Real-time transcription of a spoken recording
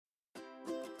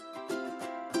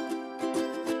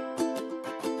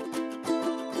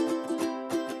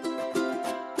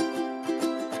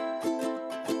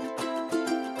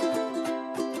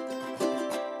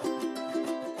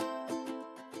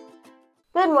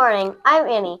Good morning, I'm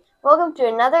Annie. Welcome to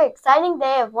another exciting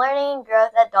day of learning and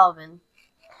growth at Dolphin.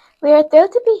 We are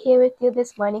thrilled to be here with you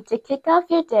this morning to kick off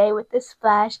your day with this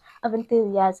splash of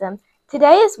enthusiasm.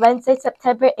 Today is Wednesday,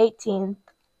 September 18th.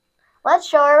 Let's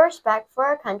show our respect for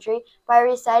our country by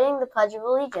reciting the Pledge of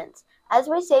Allegiance. As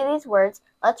we say these words,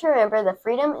 let's remember the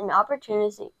freedom and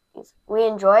opportunities we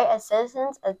enjoy as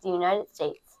citizens of the United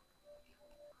States.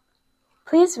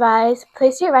 Please rise,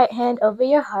 place your right hand over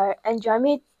your heart, and join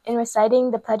me in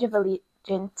reciting the Pledge of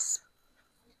Allegiance.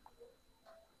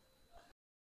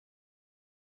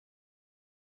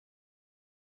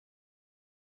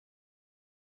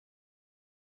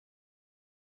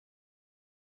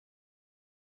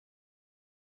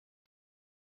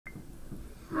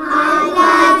 I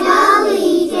pledge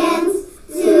allegiance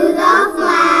to the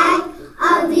flag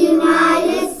of the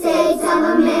United States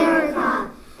of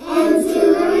America and to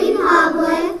the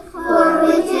republic for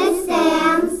which it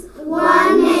stands,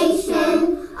 one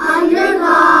nation, under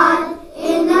God,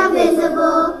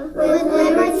 indivisible, with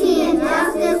liberty and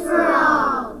justice for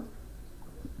all.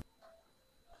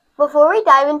 Before we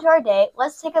dive into our day,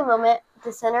 let's take a moment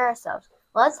to center ourselves.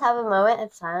 Let's have a moment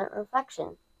of silent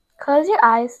reflection. Close your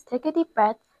eyes, take a deep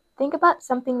breath, think about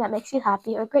something that makes you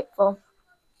happy or grateful.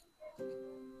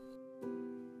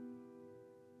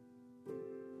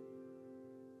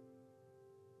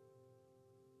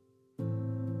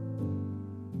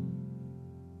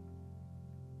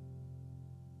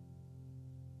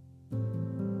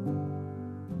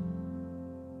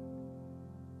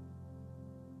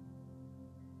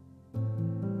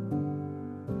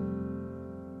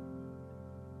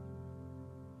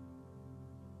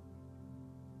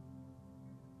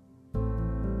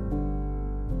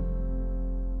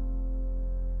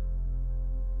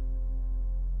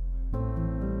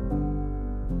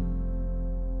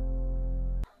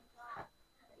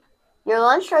 Your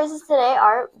lunch choices today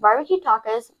are barbecue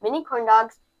tacos, mini corn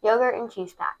dogs, yogurt, and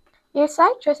cheese pack. Your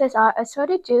side choices are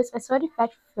assorted juice, assorted fresh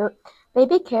fruit,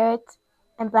 baby carrots,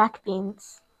 and black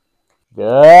beans.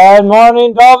 Good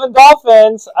morning,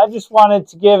 Dolphins. I just wanted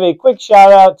to give a quick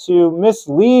shout out to Miss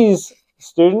Lee's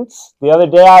students. The other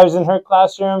day I was in her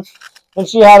classroom and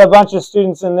she had a bunch of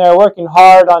students in there working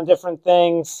hard on different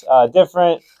things,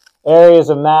 different areas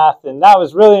of math, and that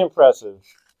was really impressive.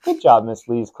 Good job, Miss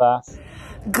Lee's class.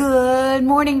 Good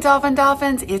morning,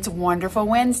 Dolphins. It's Wonderful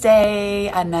Wednesday,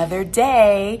 another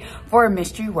day for a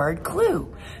mystery word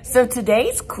clue. So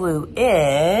today's clue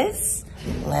is,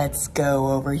 let's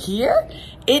go over here.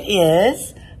 It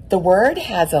is, the word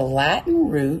has a Latin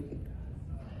root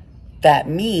that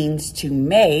means to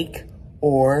make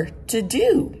or to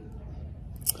do.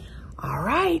 All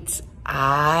right,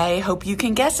 I hope you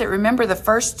can guess it. Remember, the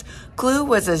first clue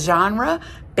was a genre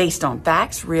based on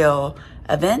facts, real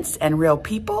events, and real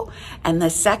people. And the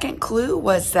second clue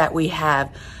was that we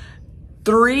have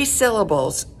 3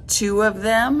 syllables. 2 of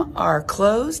them are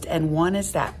closed, and 1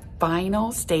 is that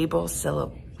final stable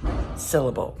syllable.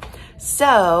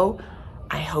 So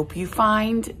I hope you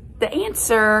find the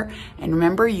answer. And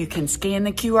remember, you can scan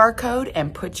the QR code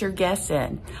and put your guess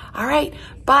in. All right,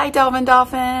 bye,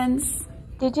 Dolphins.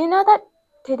 Did you know that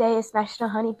today is National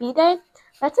Honeybee Day?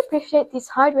 Let's appreciate these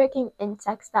hardworking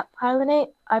insects that pollinate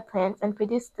our plants and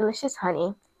produce delicious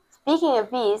honey. Speaking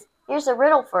of bees, here's a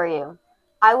riddle for you.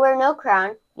 I wear no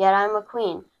crown, yet I'm a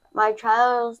queen. My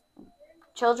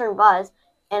children buzz,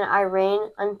 and I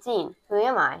reign unseen. Who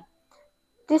am I?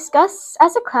 Discuss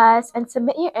as a class and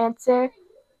submit your answer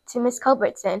to Ms.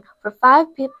 Culbertson for 5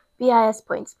 BIS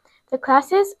points. The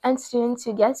classes and students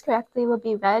who guess correctly will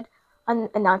be read on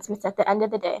announcements at the end of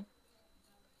the day.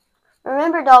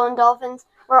 Remember, Dolphins,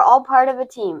 we're all part of a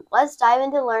team. Let's dive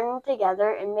into learning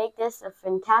together and make this a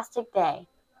fantastic day.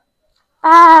 Bye!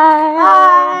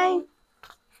 Bye!